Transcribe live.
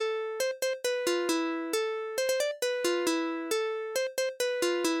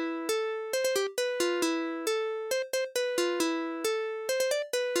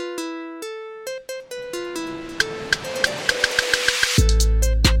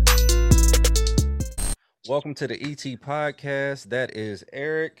Welcome to the ET podcast. That is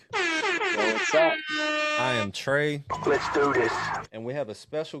Eric. Yo, what's up? I am Trey. Let's do this. And we have a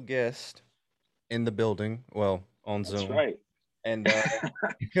special guest in the building. Well, on That's Zoom. right. And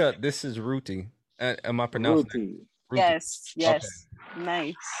yeah, this is Ruti. Am I pronouncing it? Ruti. Ruti. Yes, yes.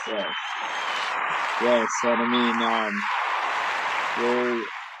 Nice. Yes. Yes. And I mean,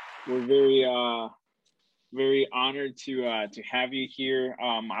 we're very honored to have you here.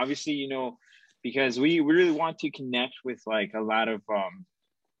 Obviously, because we really want to connect with like a lot of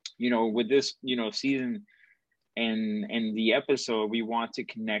with this season and the episode, we want to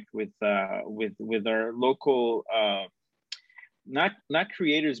connect with our local not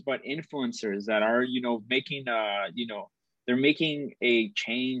creators but influencers that are making they're making a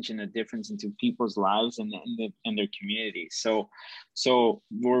change and a difference into people's lives and their communities. So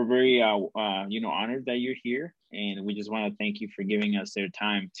we're very honored that you're here, and we just want to thank you for giving us their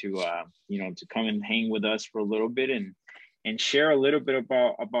time to to come and hang with us for a little bit and share a little bit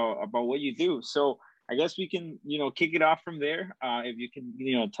about what you do. So I guess we can kick it off from there. If you can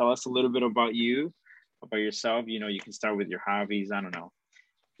tell us a little bit about yourself. You can start with your hobbies. I don't know,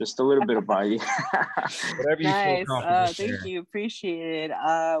 just a little bit about you. Whatever you Nice. feel comfortable Thank sharing. you. Appreciate it.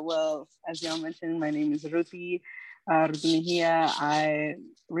 Well, as y'all mentioned, my name is Ruti. Ruti Mejia. I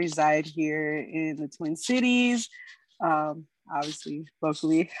reside here in the Twin Cities, obviously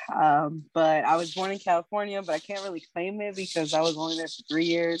locally. But I was born in California, but I can't really claim it because I was only there for 3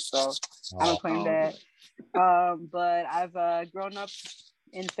 years. So I don't claim that. But I've grown up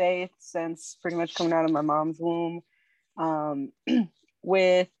in faith since pretty much coming out of my mom's womb.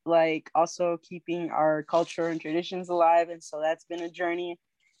 With like also keeping our culture and traditions alive, and so that's been a journey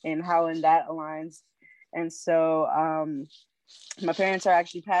and how and that aligns. And so my parents are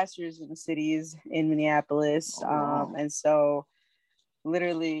actually pastors in the cities in Minneapolis. Wow. And so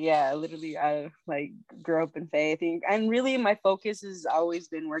literally I like grew up in faith, and really my focus has always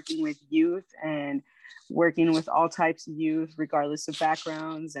been working with youth and working with all types of youth regardless of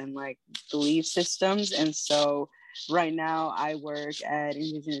backgrounds and like belief systems. And so right now I work at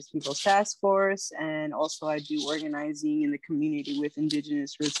Indigenous Peoples Task Force, and also I do organizing in the community with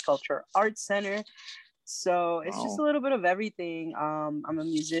Indigenous Roots Culture Arts Center. So it's just a little bit of everything. I'm a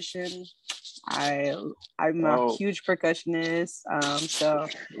musician. I'm a huge percussionist. So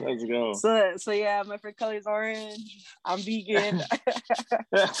Let's go. So yeah, my favorite color is orange. I'm vegan.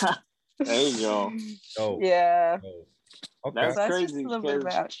 There you go. Oh, Yeah. oh. Okay. That's So that's crazy. just a little bit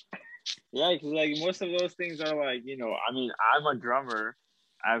about. Yeah, because like most of those things are like, I mean, I'm a drummer.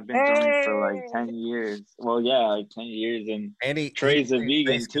 I've been drumming for like 10 years. Well, yeah, like 10 years. And Trey's a vegan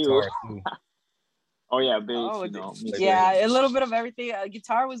bass too. guitar, too. Oh, yeah, bass, Oh, me too. yeah, a little bit of everything.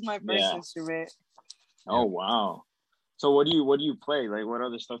 Guitar was my first Yeah. instrument. Oh, wow. So what do you play? Like, what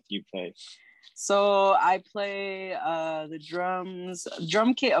other stuff do you play? So I play the drums,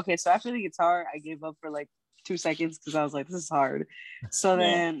 drum kit. Okay, so after the guitar, I gave up for like 2 seconds because I was like, this is hard. So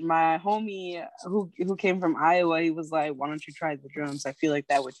then my homie who came from Iowa, he was like, why don't you try the drums? I feel like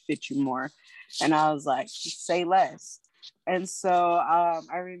that would fit you more. And I was like, say less. And so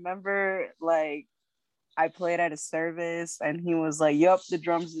I remember like I played at a service and he was like, yup,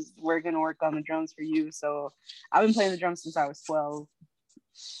 we're gonna work on the drums for you. So I've been playing the drums since I was 12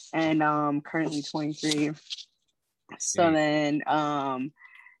 and currently 23. So then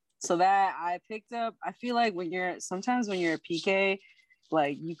so that I picked up, I feel like when you're a PK,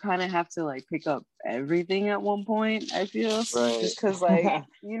 like you kind of have to like pick up everything at one point, I feel. Right. Just because like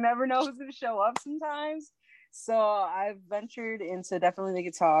you never know who's gonna show up sometimes. So I've ventured into definitely the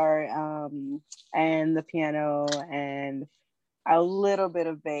guitar and the piano and a little bit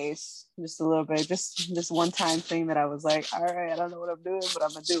of bass, just a little bit, just this one time thing that I was like, all right, I don't know what I'm doing, but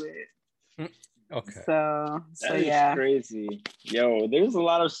I'm gonna do it. Okay. So That is crazy. Yo, there's a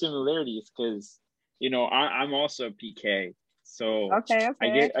lot of similarities because I'm also a PK. So okay.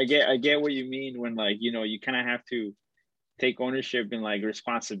 I get what you mean when like you kind of have to take ownership and like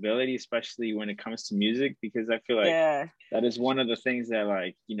responsibility, especially when it comes to music, because I feel like that is one of the things that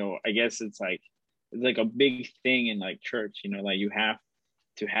like I guess it's like a big thing in like church, like you have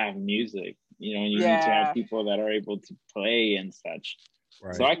to have music, and you need to have people that are able to play and such.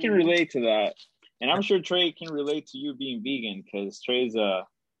 Right. So I can relate to that, and I'm sure Trey can relate to you being vegan because Trey's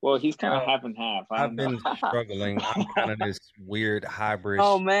he's kind of half and half. I've been struggling. I'm kind of this weird hybrid.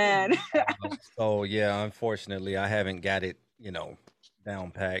 Oh man. So yeah, unfortunately, I haven't got it, down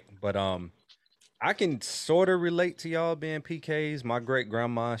packed. But I can sort of relate to y'all being PKs. My great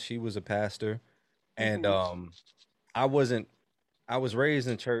grandma, she was a pastor, and I was raised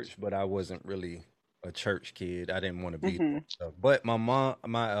in church, but I wasn't really a church kid. I didn't want to be there. But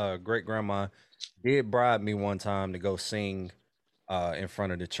my great grandma did bribe me one time to go sing in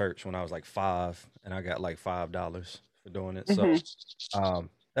front of the church when I was like 5, and I got like $5 for doing it. So Mhm.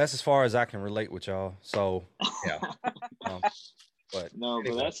 that's as far as I can relate with y'all. So yeah. Um, but No,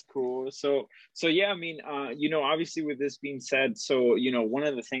 but anyway, that's cool. So yeah, I mean, obviously with this being said, so one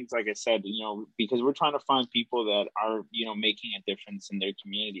of the things, like I said, because we're trying to find people that are, making a difference in their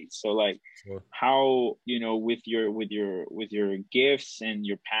communities. So like, sure. how, with your gifts and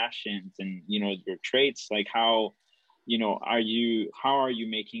your passions and your traits, like how are you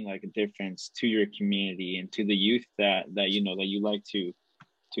making like a difference to your community and to the youth that you like to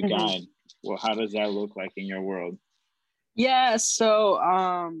Mhm. guide? Well, how does that look like in your world? Yeah, so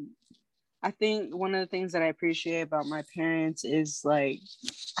I think one of the things that I appreciate about my parents is like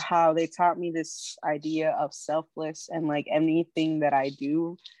how they taught me this idea of selfless, and like anything that I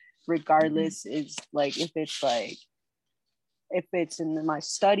do, Mhm. regardless, is like if it's in my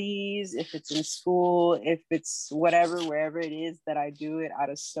studies, if it's in school, if it's whatever, wherever it is, that I do it out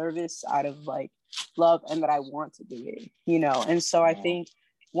of service, out of like love, and that I want to do it. And so I Wow. think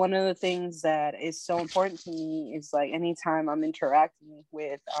one of the things that is so important to me is like anytime I'm interacting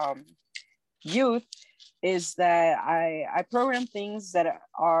with youth, is that I program things that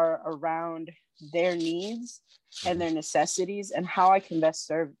are around their needs and Mhm. their necessities and how I can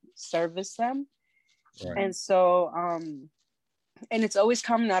best service them. Right. And so and it's always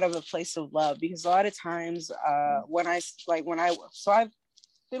coming out of a place of love, because a lot of times I've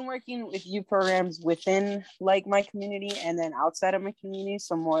been working with youth programs within like my community and then outside of my community,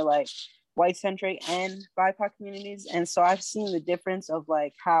 so more like white centric and BIPOC communities. And so I've seen the difference of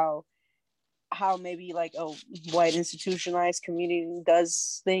like how maybe like a white institutionalized community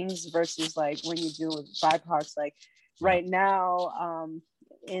does things versus like when you do with BIPOCs. Like Yeah. right now,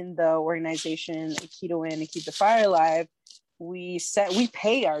 in the organization Keto In and Keep the Fire Alive, we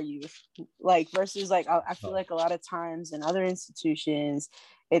pay our youth, like versus like I feel Oh, like a lot of times in other institutions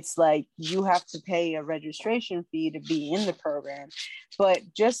it's like you have to pay a registration fee to be in the program.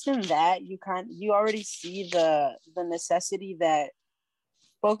 But just in that, you already see the necessity that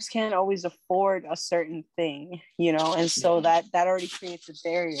folks can't always afford a certain thing. And so Yeah. that already creates a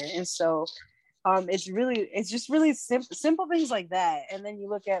barrier. And so it's just really simple things like that. And then you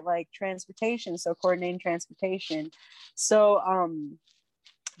look at like transportation, so coordinating transportation. So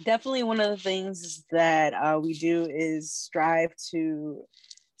definitely one of the things that we do is strive to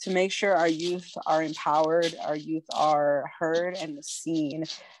make sure our youth are empowered, our youth are heard and seen.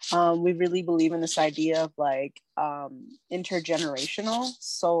 We really believe in this idea of like intergenerational.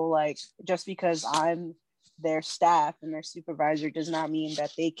 So like just because I'm their staff and their supervisor does not mean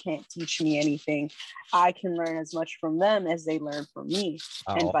that they can't teach me anything. I can learn as much from them as they learn from me,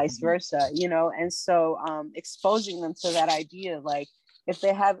 and oh, vice versa. And so exposing them to that idea, like if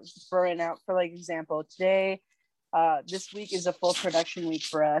they have, for like example, today, this week is a full production week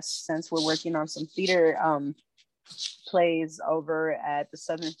for us since we're working on some theater plays over at the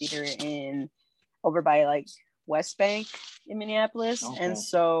Southern Theater in over by like West Bank in Minneapolis. And Okay.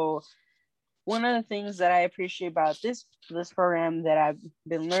 so one of the things that I appreciate about this program that I've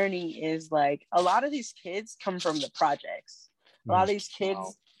been learning is like a lot of these kids come from the projects. A lot of mm, these Wow.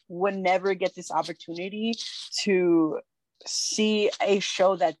 kids would never get this opportunity to see a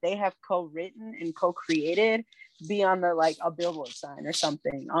show that they have co-written and co-created be on the like a billboard sign or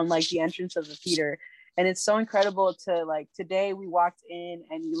something on like the entrance of the theater. And it's so incredible to like today we walked in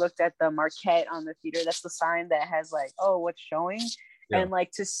and you looked at the marquette on the theater. That's the sign that has like, oh, what's showing? yeah. And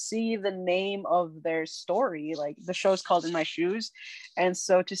like to see the name of their story, like the show's called In My Shoes. And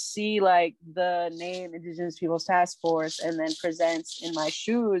so to see like the name Indigenous Peoples Task Force and then presents In My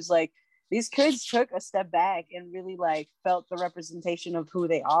Shoes, like these kids took a step back and really like felt the representation of who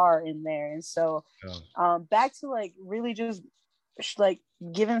they are in there. And so Yeah. back to like really just like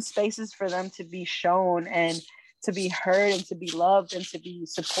giving spaces for them to be shown and to be heard and to be loved and to be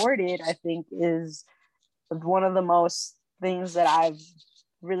supported, I think is one of the most things that I've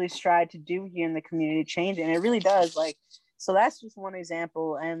really tried to do here in the community change. And it really does. Like, so that's just one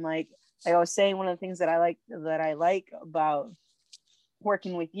example. And like I was saying, one of the things that I like about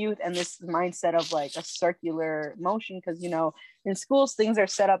working with youth and this mindset of like a circular motion, because in schools things are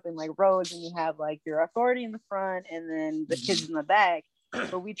set up in like rows and you have like your authority in the front and then the kids in the back.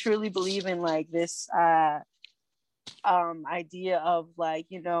 But we truly believe in like this idea of like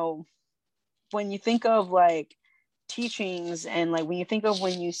when you think of like teachings and like when you think of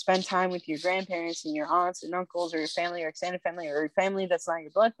when you spend time with your grandparents and your aunts and uncles or your family or extended family or family that's not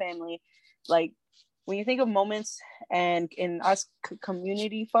your blood family, like when you think of moments and in us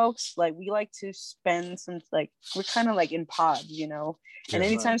community folks, like we like to spend some like we're kind of like in pods. And Yeah.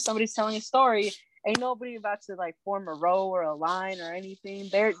 anytime Right. somebody's telling a story, ain't nobody about to like form a row or a line or anything.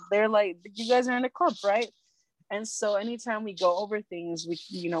 They're like, you guys are in a clump, right? And so anytime we go over things,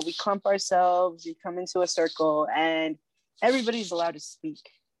 we clump ourselves, we come into a circle, and everybody's allowed to speak.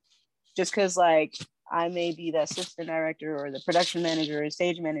 Just because like I may be the assistant director or the production manager or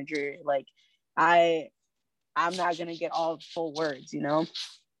stage manager, like I'm not gonna get all full words, you know?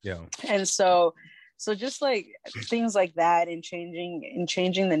 Yeah. And so just like things like that, and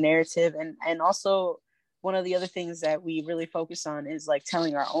changing the narrative, and also one of the other things that we really focus on is like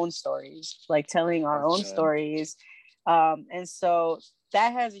telling our own stories, and so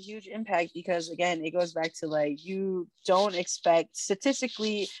that has a huge impact, because again, it goes back to like, you don't expect,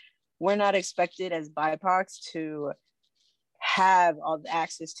 statistically, we're not expected as BIPOCs to have all the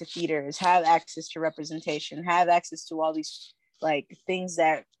access to theaters, have access to representation, have access to all these like things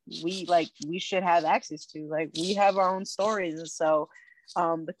that we should have access to. Like, we have our own stories. And so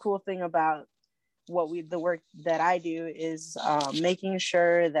the cool thing about the work that I do is making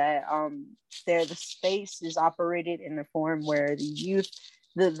sure that the space is operated in a form where the youth,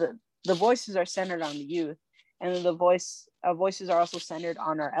 the voices are centered on the youth, and the voices are also centered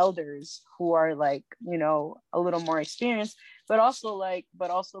on our elders, who are like, a little more experienced, but also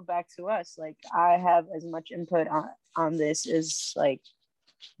back to us. Like, I have as much input on this as like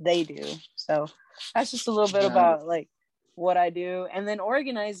they do. So that's just a little bit about like what I do. And then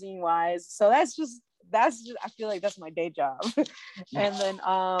organizing wise, so that's just I feel like that's my day job. And then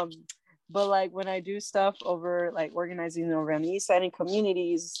but like when I do stuff over like organizing over on the East Side and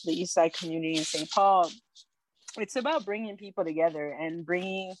communities, the East Side community in St. Paul, it's about bringing people together and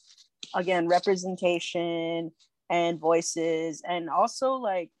bringing, again, representation and voices, and also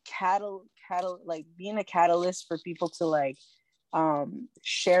like like being a catalyst for people to like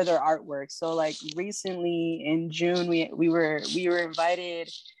share their artwork. So like recently in June, we were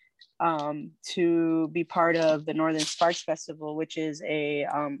invited to be part of the Northern Sparks Festival, which is a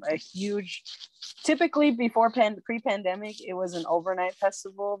huge, typically before pre-pandemic, it was an overnight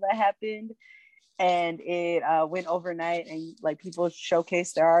festival that happened, and it went overnight, and like people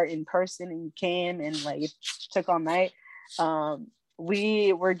showcased their art in person, and you came, and like it took all night.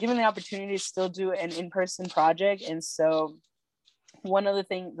 We were given the opportunity to still do an in-person project, and so one of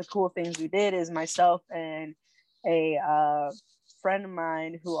the cool things we did is myself and a friend of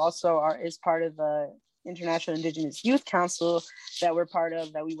mine who also is part of the International Indigenous Youth Council that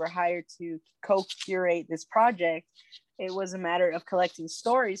we were hired to co-curate this project. It was a matter of collecting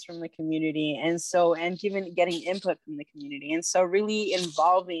stories from the community, and getting input from the community, and so really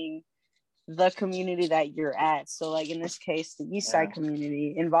involving the community that you're at. So like in this case, the East Side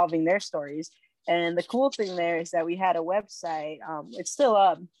community, involving their stories. And the cool thing there is that we had a website. It's still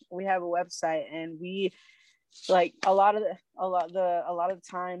up. We have a website, and we like a lot of the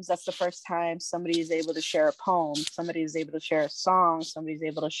times that's the first time somebody is able to share a poem, somebody is able to share a song, somebody's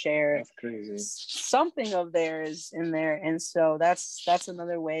able to share something of theirs in there. And so that's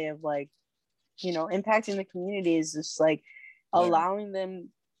another way of like, impacting the community, is just like allowing them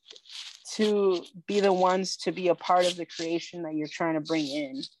to be the ones to be a part of the creation that you're trying to bring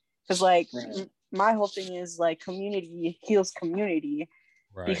in. Because like my whole thing is like, community heals community,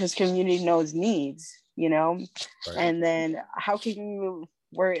 because community knows needs, and then how can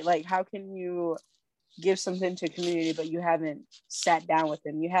you give something to community, but you haven't sat down with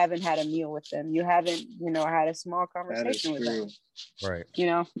them, you haven't had a meal with them, you haven't had a small conversation with them, right?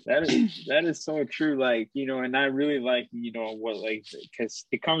 That is so true. Like, and I really like, what, like, because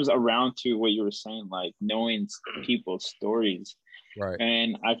it comes around to what you were saying, like knowing people's stories. Right.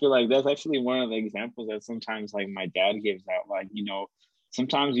 And I feel like that's actually one of the examples that sometimes like my dad gives out. Like,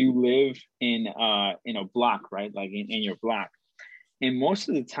 sometimes you live in a block, right? Like in your block. And most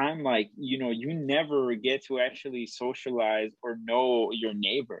of the time, like, you never get to actually socialize or know your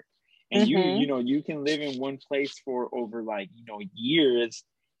neighbor. And you can live in one place for over like, years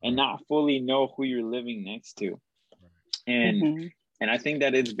and not fully know who you're living next to. And I think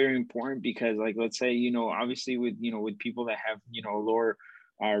that it's very important, because like, let's say, obviously with people that have, lower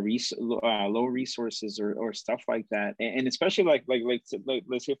low resources or stuff like that, and especially like let's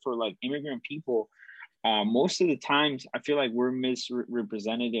say for like immigrant people, most of the times I feel like we're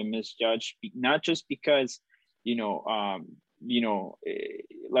misrepresented and misjudged, not just because like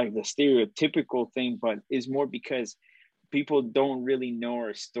the stereotypical thing, but is more because people don't really know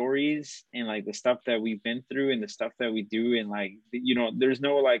our stories and like the stuff that we've been through and the stuff that we do, and like there's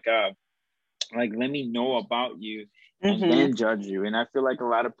no like let me know about you and then judge you. And I feel like a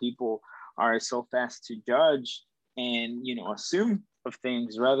lot of people are so fast to judge and assume of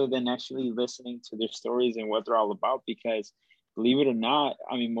things rather than actually listening to their stories and what they're all about. Because believe it or not,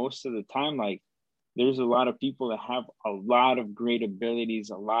 I mean, most of the time, like there's a lot of people that have a lot of great abilities,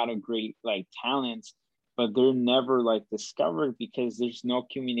 a lot of great like talents, but they're never like discovered because there's no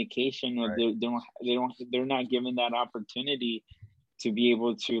communication, or Right. they're not given that opportunity to be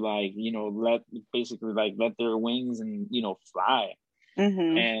able to like, let basically like let their wings and fly.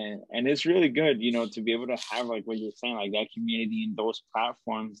 Mm-hmm. And it's really good, to be able to have like what you're saying, like that community and those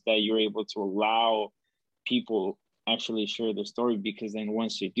platforms that you're able to allow people actually share the story, because then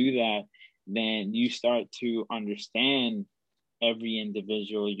once you do that, then you start to understand every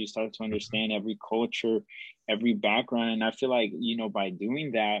individual, you start to Mhm. understand every culture, every background. And I feel like, by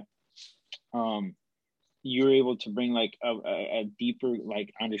doing that, um you're able to bring like a deeper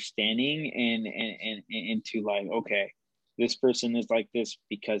like understanding and into like, okay, this person is like this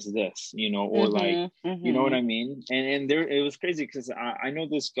because of this, or like, Mm-hmm. you know what Mm-hmm. I mean? And there, it was crazy because I know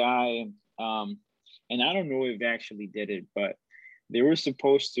this guy, and I don't know if they actually did it, but they were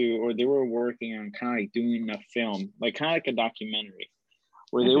supposed to, or they were working on kind of like doing a film, like kind of like a documentary,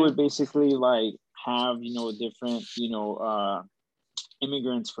 where they Mm-hmm. would basically like have, different,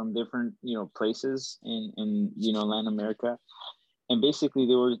 immigrants from different, places in Latin America, and basically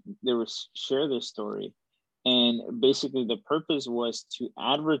they were share their story, and basically the purpose was to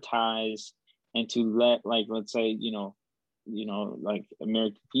advertise and to let, like, let's say, like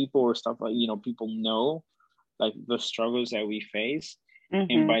American people or stuff, like, people know like the struggles that we face. And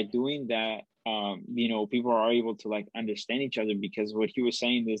Mm-hmm. by doing that, people are able to like understand each other, because what he was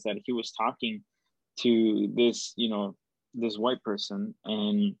saying is that he was talking to this, this white person,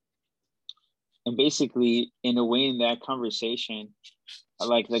 and basically in a way in that conversation,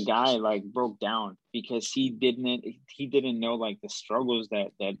 like the guy like broke down because he didn't know like the struggles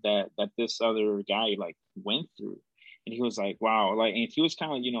that this other guy like went through. And he was like, wow, like, and he was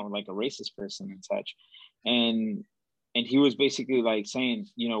kind of, like a racist person and such. And and he was basically like saying,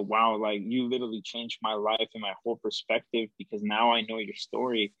 wow, like you literally changed my life and my whole perspective, because now I know your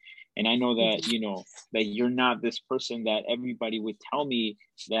story, and I know that, that you're not this person that everybody would tell me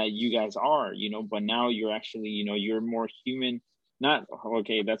that you guys are, but now you're actually, you're more human. Not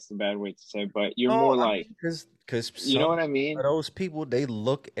okay, that's the bad way to say, but you're No, more I like, mean, because you know some what I of mean? those people, they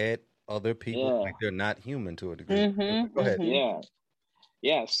look at other people Yeah, like they're not human to a degree. Mm-hmm. Go ahead. Mm-hmm. yeah,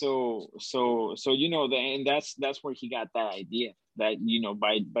 yeah. So and that's where he got that idea, that,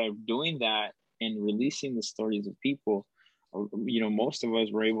 by doing that and releasing the stories of people, most of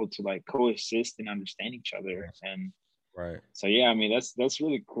us were able to like coexist and understand each other. Right. And Right. so yeah, I mean, that's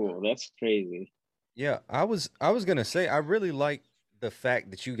really cool. That's crazy. Yeah, I was gonna say I really like the fact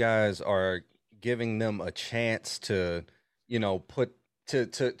that you guys are giving them a chance to, put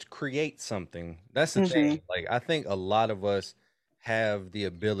to create something. That's the Mm-hmm. thing. Like I think a lot of us have the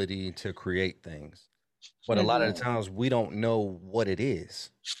ability to create things, but a lot of the Right. times we don't know what it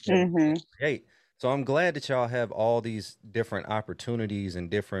is that we Mm-hmm. can create. So I'm glad that y'all have all these different opportunities and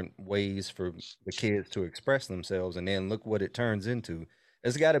different ways for the kids to express themselves, and then look what it turns into.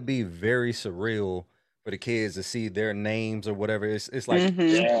 It's got to be very surreal for the kids to see their names or whatever. It's like, Mm-hmm.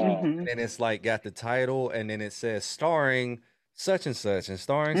 Yeah. Mm-hmm. and then it's like got the title, and then it says starring such and starring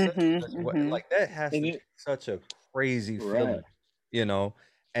such and such. Mm-hmm. Mm-hmm. Like that has And to be it, such a crazy right. feeling, you know.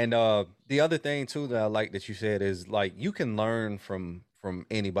 And the other thing too that I like that you said is like you can learn from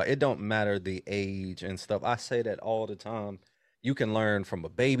anybody. It don't matter the age and stuff. I say that all the time. You can learn from a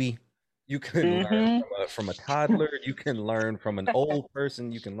baby. You can learn Mm-hmm. from a toddler. You can learn from an old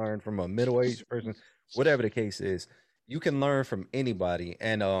person. You can learn from a middle-aged person. Whatever the case is, you can learn from anybody.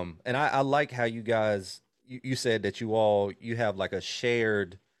 And I like how you guys you said that you have like a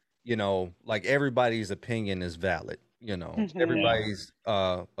shared, like everybody's opinion is valid. Mm-hmm. Yeah. Everybody's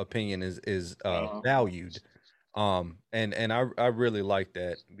opinion is Uh, valued. And I really like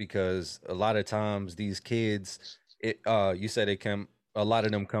that because a lot of times these kids, you said a lot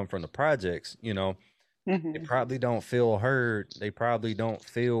of them come from the projects, they Mm-hmm. probably don't feel heard. They probably don't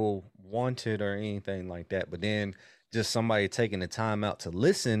feel wanted or anything like that. But then just somebody taking the time out to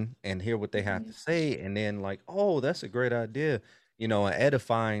listen and hear what they have to mhm. say, and then like, oh, that's a great idea, and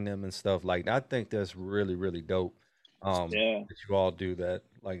edifying them and stuff like that. I think that's really, really dope. Yeah. That you all do that.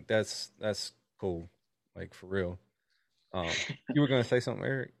 Like that's cool. Like for real. You were gonna say something,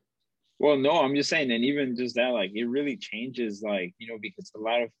 Eric? Well, no, I'm just saying, and even just that, like, it really changes, like, because a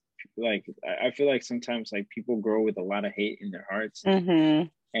lot of like, I feel like sometimes like people grow with a lot of hate in their hearts, Mm-hmm.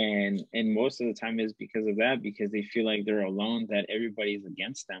 and most of the time is because of that, because they feel like they're alone, that everybody's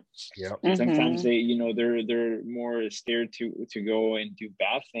against them, Yep. and sometimes Mm-hmm. they, they're more scared to go and do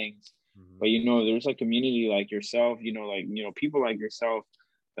bad things. Mhm. But there's a community like yourself, like, people like yourself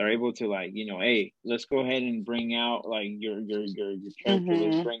that are able to like, you know, hey, let's go ahead and bring out like your character,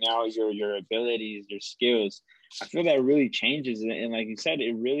 let's bring out your abilities, your skills. I feel that really changes it. And like you said,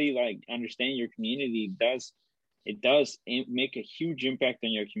 it really like understanding your community does make a huge impact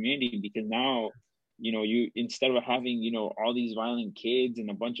on your community, because now, you know, you, instead of having, you know, all these violent kids and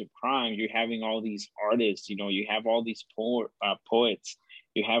a bunch of crime, you're having all these artists, you know, you have all these poets,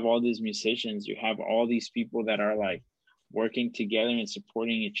 you have all these musicians, you have all these people that are like working together and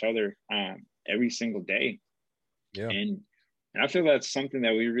supporting each other every single day. Yeah. And I feel that's something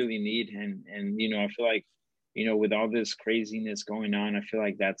that we really need. And, you know, I feel like, you know, with all this craziness going on, I feel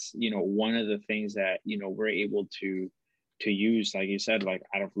like that's, you know, one of the things that, you know, we're able to use, like you said, like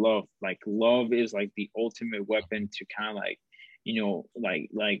out of love. Like love is like the ultimate weapon to kind of like, you know,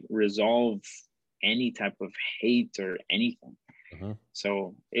 like resolve any type of hate or anything.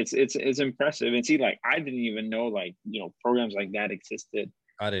 So it's impressive. And see, like I didn't even know, like, you know, programs like that existed.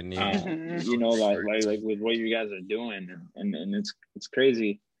 I didn't even you know, like with what you guys are doing, and it's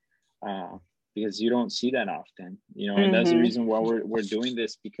crazy because you don't see that often, you know. And that's the reason why we're doing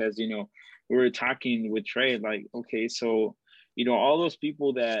this, because, you know, we were talking with Trey, like, okay, so, you know, all those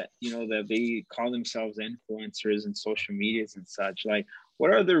people that, you know, that they call themselves influencers and social medias and such, like,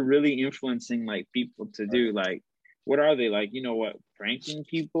 what are they really influencing like people to do? Like, what are they, like, you know, what, pranking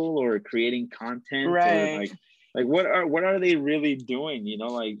people or creating content, right? Or like what are they really doing, you know?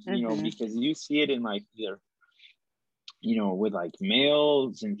 Like, you know, because you see it in like either, you know, with like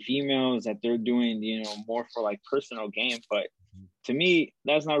males and females that they're doing, you know, more for like personal gain. But to me,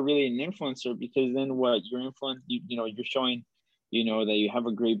 that's not really an influencer, because then what, you're you know, you're showing, you know, that you have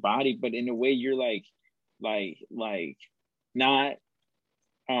a great body, but in a way you're like not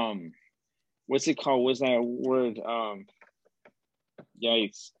what's it called? What's that word?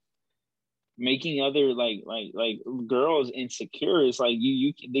 Yikes. Making other like girls insecure. It's like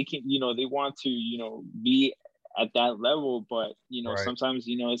they can, you know, they want to, you know, be at that level, but, you know, sometimes,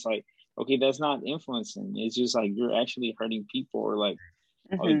 you know, it's like, okay, that's not influencing. It's just like you're actually hurting people, or like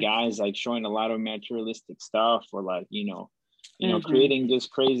other guys like showing a lot of materialistic stuff, or like, you know, creating this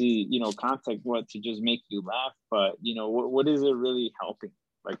crazy, you know, content, what, to just make you laugh. But, you know, what is it really helping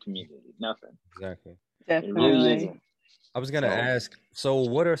like community? Nothing. Exactly. Definitely. It really isn't. I was gonna ask, so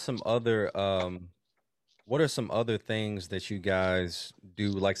what are some other things that you guys do,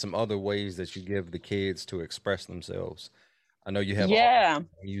 like some other ways that you give the kids to express themselves? I know you have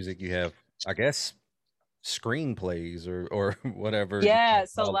music, you have, I guess, screenplays or whatever. Yeah,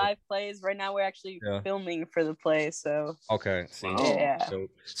 so live plays. Right now we're actually filming for the play, so okay. See, yeah.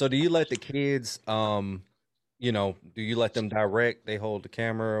 So do you let the kids you know, do you let them direct, they hold the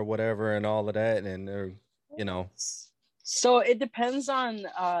camera or whatever and all of that, and they're, you know? So it depends on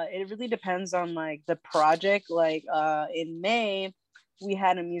it really depends on like the project. Like in May we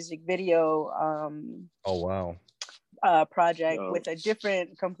had a music video oh wow, project with a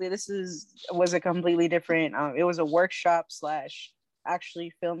different was a completely different it was a workshop /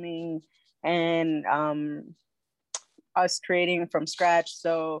 actually filming and us creating from scratch.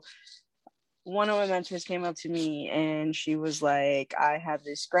 So one of my mentors came up to me and she was like, I have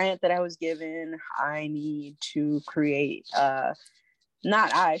this grant that I was given. I need to create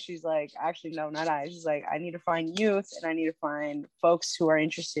she's like, actually, no, not I. She's like, I need to find youth and I need to find folks who are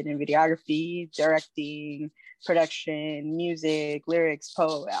interested in videography, directing, production, music, lyrics,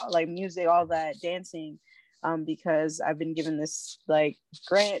 like music, all that, dancing. Because I've been given this like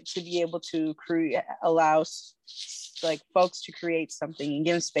grant to be able to allow like folks to create something and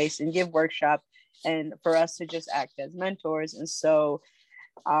give space and give workshop, and for us to just act as mentors. And so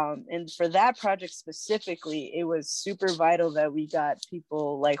and for that project specifically, it was super vital that we got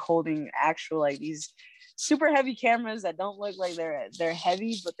people like holding actual like these super heavy cameras that don't look like they're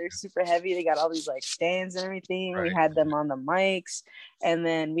heavy, but they're super heavy. They got all these like stands and everything. We had them on the mics, and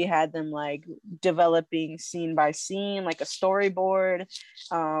then we had them like developing scene by scene, like a storyboard.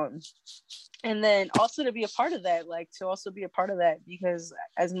 And then also to be a part of that, because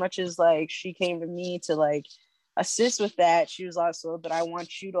as much as like she came to me to like assist with that, she was also, but I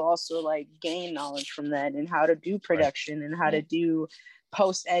want you to also like gain knowledge from that and how to do production and how to do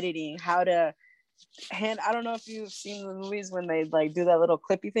post editing, how to I don't know if you've seen the movies when they like do that little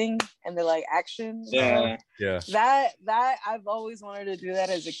clippy thing and they're like action. Yeah. That I've always wanted to do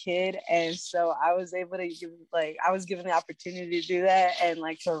that as a kid. And so I was able to I was given the opportunity to do that and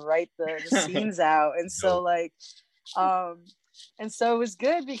like to write the scenes out. And so like, and so it was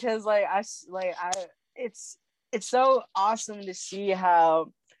good because it's so awesome to see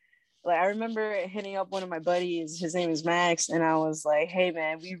how, like, I remember hitting up one of my buddies, his name is Max, and I was like, hey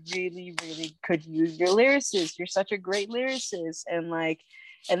man, we really, really could use your lyricist. You're such a great lyricist. And like,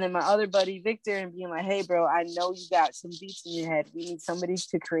 and then my other buddy Victor, and being like, hey bro, I know you got some beats in your head, we need somebody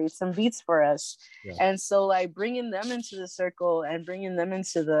to create some beats for us. Yeah. And so like bringing them into the circle and bringing them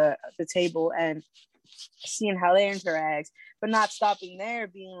into the table and seeing how they interact, but not stopping there,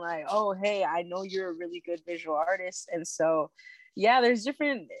 being like, oh hey, I know you're a really good visual artist. And so yeah, there's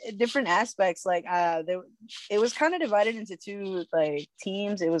different aspects. Like it was kind of divided into two like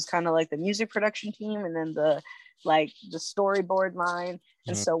teams. It was kind of like the music production team and then the storyboard line.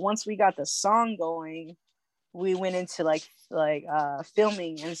 And so once we got the song going, we went into like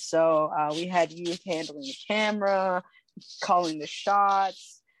filming. And so we had youth handling the camera, calling the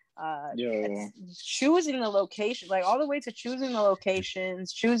shots, choosing the location, like all the way to choosing the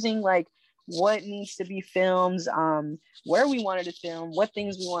locations, choosing like what needs to be filmed, where we wanted to film, what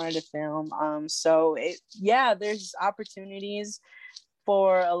things we wanted to film. So there's opportunities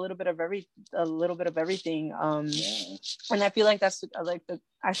for a little bit of everything. And I feel like that's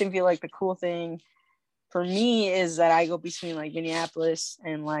the cool thing for me is that I go between like Minneapolis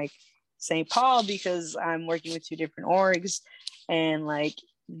and like St. Paul, because I'm working with two different orgs, and like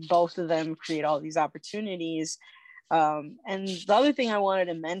both of them create all these opportunities. And the other thing I wanted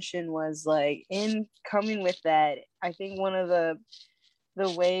to mention was like in coming with that, I think one of the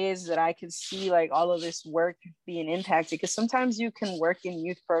ways that I could see like all of this work being impacted, because sometimes you can work in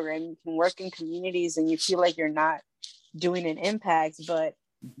youth program, you can work in communities and you feel like you're not doing an impact. But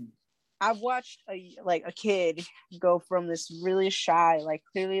I've watched a kid go from this really shy, like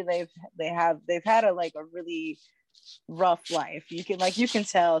clearly they've had a really rough life, you can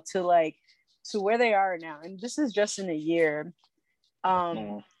tell, to where they are now, and this is just in a year,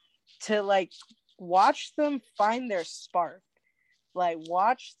 to like watch them find their spark, like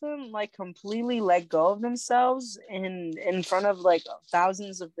watch them like completely let go of themselves in front of like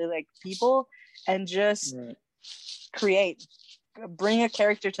thousands of like people, and just bring a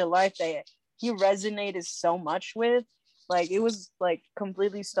character to life that he resonated so much with. Like it was like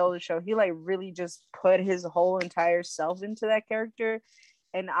completely stole the show. He like really just put his whole entire self into that character.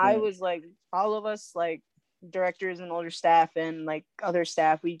 And I was like, all of us like directors and older staff and like other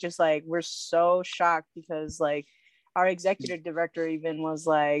staff, we just like we're so shocked, because like our executive director even was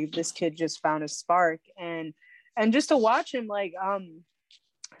like, this kid just found a spark. And just to watch him, like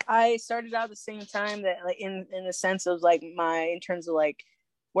I started out the same time that like in the sense of like in terms of like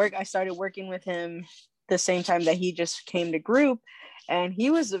work, I started working with him the same time that he just came to group. And he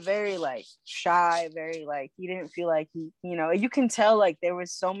was a very like shy, very like, he didn't feel like he, you can tell like there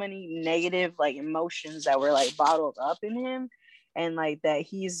was so many negative like emotions that were like bottled up in him, and like that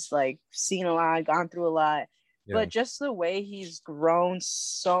he's like seen a lot, gone through a lot. But just the way he's grown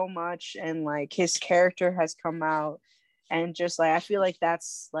so much, and like his character has come out, and just like I feel like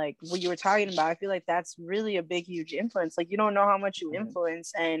that's like what you were talking about. I feel like that's really a big, huge influence. Like you don't know how much you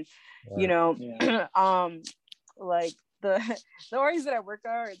influence, and like the orgs that I work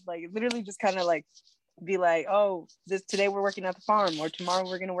are like literally just kind of like be like, oh, today we're working at the farm, or tomorrow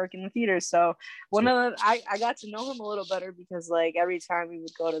we're gonna work in the theater. So I got to know him a little better, because like every time we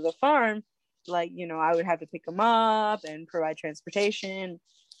would go to the farm, like I would have to pick them up and provide transportation,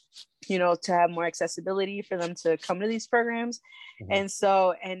 to have more accessibility for them to come to these programs. And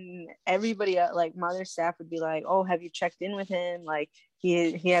so, and everybody like my other staff would be like, oh, have you checked in with him? Like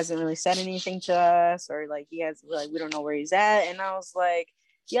he hasn't really said anything to us, or like we don't know where he's at. And I was like,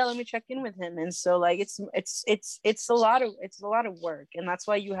 yeah, let me check in with him. And so like it's a lot of work, and that's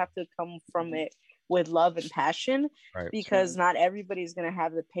why you have to come from it with love and passion, because not everybody's gonna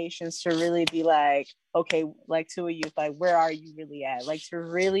have the patience to really be like, okay, like to a youth, like where are you really at, like to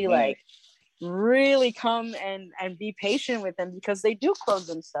really like really come and be patient with them, because they do close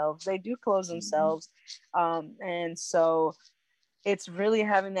themselves. And so it's really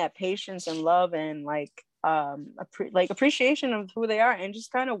having that patience and love and like appreciation of who they are, and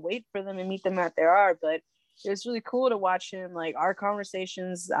just kind of wait for them and meet them at their are. But it was really cool to watch him, like our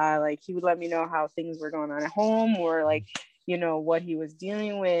conversations, like he would let me know how things were going on at home, or like what he was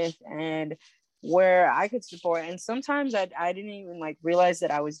dealing with and where I could support. And sometimes I didn't even like realize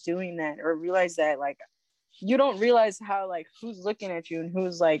that I was doing that, or realize that like you don't realize how like who's looking at you and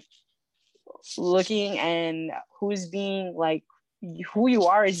who's like looking, and who's being like who you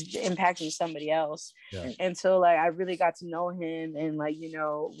are is impacting somebody else. And so like I really got to know him, and like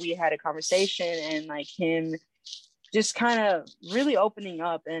we had a conversation, and like him just kind of really opening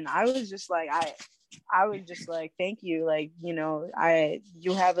up, and I was just like I was just like, thank you, like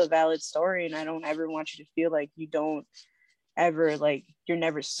you have a valid story, and I don't ever want you to feel like you don't ever like you're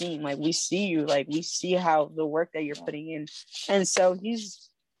never seen. Like we see you, like we see how the work that you're putting in. And so he's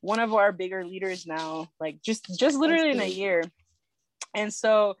one of our bigger leaders now, like just literally in a year. And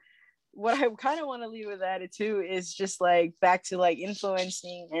so what I kind of want to leave with that too is just like back to like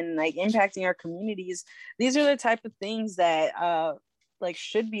influencing and like impacting our communities. These are the type of things that like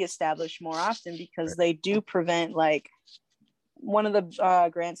should be established more often, because they do prevent, like, one of the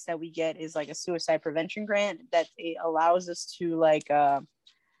grants that we get is like a suicide prevention grant that it allows us to like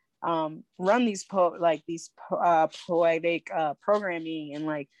run these poetic programming and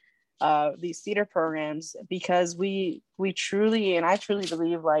like these theater programs, because we truly, and I truly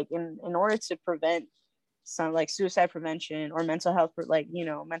believe, like, in order to prevent some like suicide prevention or mental health, like, you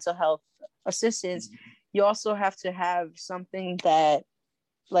know, mental health assistance, you also have to have something that,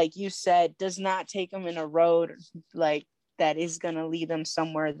 like you said, does not take them in a road like that is going to lead them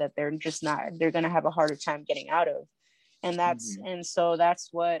somewhere that they're going to have a harder time getting out of. And and so that's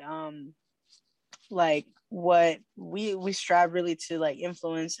what like what we strive really to like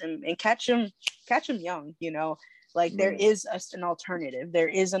influence and catch them young, you know, like there is an alternative. There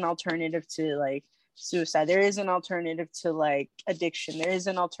is an alternative to like suicide. There is an alternative to like addiction. There is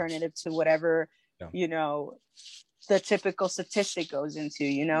an alternative to whatever, you know, the typical statistic goes into,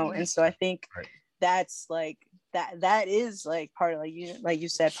 you know. And so I think that's like that is like part of, like you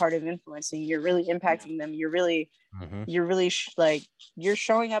said, part of influencing. You're really impacting them. You're really like you're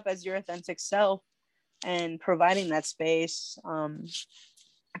showing up as your authentic self and providing that space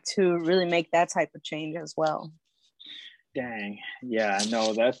to really make that type of change as well. Dang, yeah,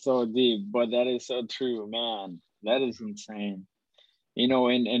 no, that's so deep, but that is so true, man. That is insane. You know,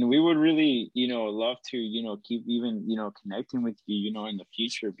 and we would really, you know, love to, you know, keep even, you know, connecting with you, you know, in the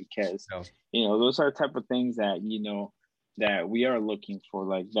future, because, you know, those are the type of things that, you know, that we are looking for.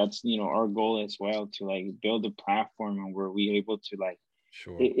 Like, that's, you know, our goal as well, to like build a platform and where we able to like,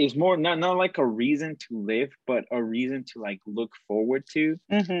 it's more not like a reason to live, but a reason to like look forward to.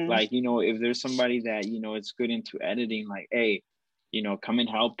 Like, you know, if there's somebody that, you know, it's good into editing, like, hey, you know, come and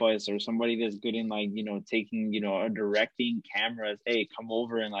help us, or somebody that's good in like, you know, taking, you know, or directing cameras, hey, come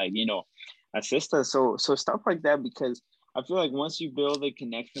over and like, you know, assist us. So stuff like that, because I feel like once you build a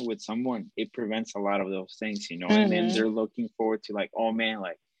connection with someone, it prevents a lot of those things, you know. And then they're looking forward to like, oh man,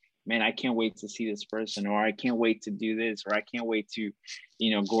 like, man, I can't wait to see this person, or I can't wait to do this, or I can't wait to,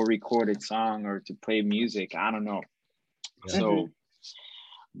 you know, go record a song or to play music. I don't know. So,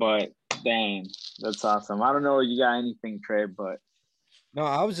 but dang, that's awesome. I don't know if you got anything, Trey, but. No,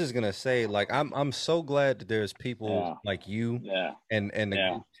 I was just gonna say, like, I'm so glad that there's people like you and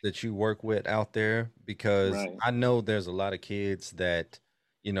the groups that you work with out there, because I know there's a lot of kids that,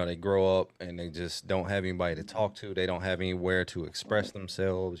 you know, they grow up and they just don't have anybody to talk to. They don't have anywhere to express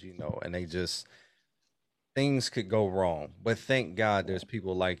themselves, you know, and they just, things could go wrong. But thank God there's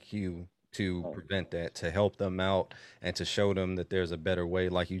people like you to prevent that, to help them out and to show them that there's a better way.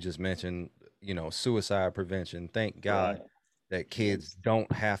 Like you just mentioned, you know, suicide prevention. Thank God that kids don't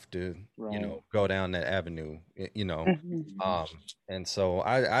have to, you know, go down that avenue, you know. And so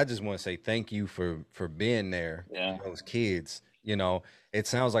I just want to say thank you for being there for those kids. You know, it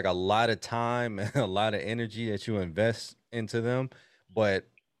sounds like a lot of time and a lot of energy that you invest into them, but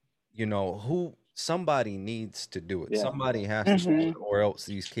you know, somebody needs to do it. Somebody has to do it, or else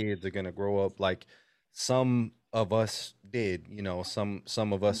these kids are gonna grow up like some of us did, you know, some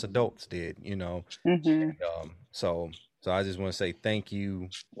of us adults did, you know. And, so I just want to say thank you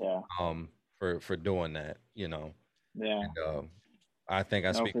for doing that, you know. And I think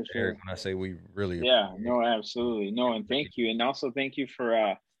I speak for Eric when I say we really no, absolutely. No, and thank you. And also thank you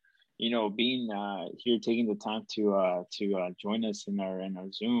for you know, being here, taking the time to join us in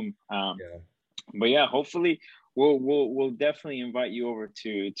our Zoom. But yeah, hopefully we'll definitely invite you over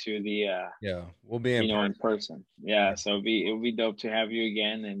to the we'll be in in person. So it'll be dope to have you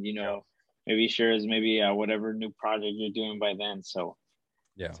again, and you know, maybe share as maybe whatever new project you're doing by then. So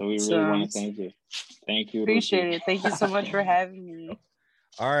so we really want to thank you. Appreciate it. Thank you so much for having me.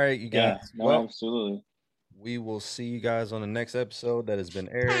 All right, you guys. No, well, absolutely. We will see you guys on the next episode. That has been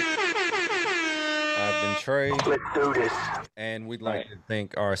Eric. I've been Trey. Let's do this. And we'd like to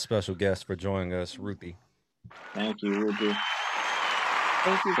thank our special guest for joining us, Ruthie. Thank you, Ruthie.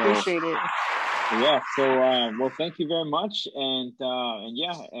 Thank you. Appreciate it. Yeah. So, well, thank you very much. And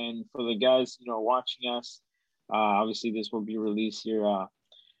yeah, and for the guys, you know, watching us, obviously this will be released here,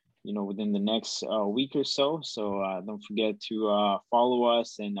 you know, within the next week or so. So don't forget to follow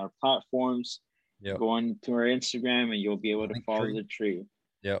us and our platforms. Go on to our Instagram and you'll be able to follow the tree.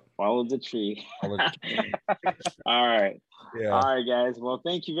 Follow the tree. All right. All right, guys. Well,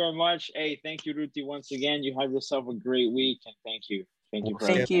 thank you very much. Hey, thank you, Ruthie, once again. You have yourself a great week, and thank you.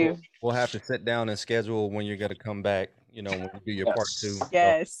 Thank you. We'll have to sit down and schedule when you're going to come back, you know, when you do your part 2.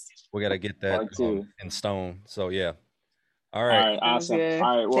 Yes. So we got to get that in stone. So, yeah. All All right. right, awesome. Good.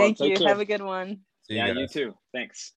 All right, well, Thank take you. care. Have a good one. See you Yeah, guys. you too. Thanks.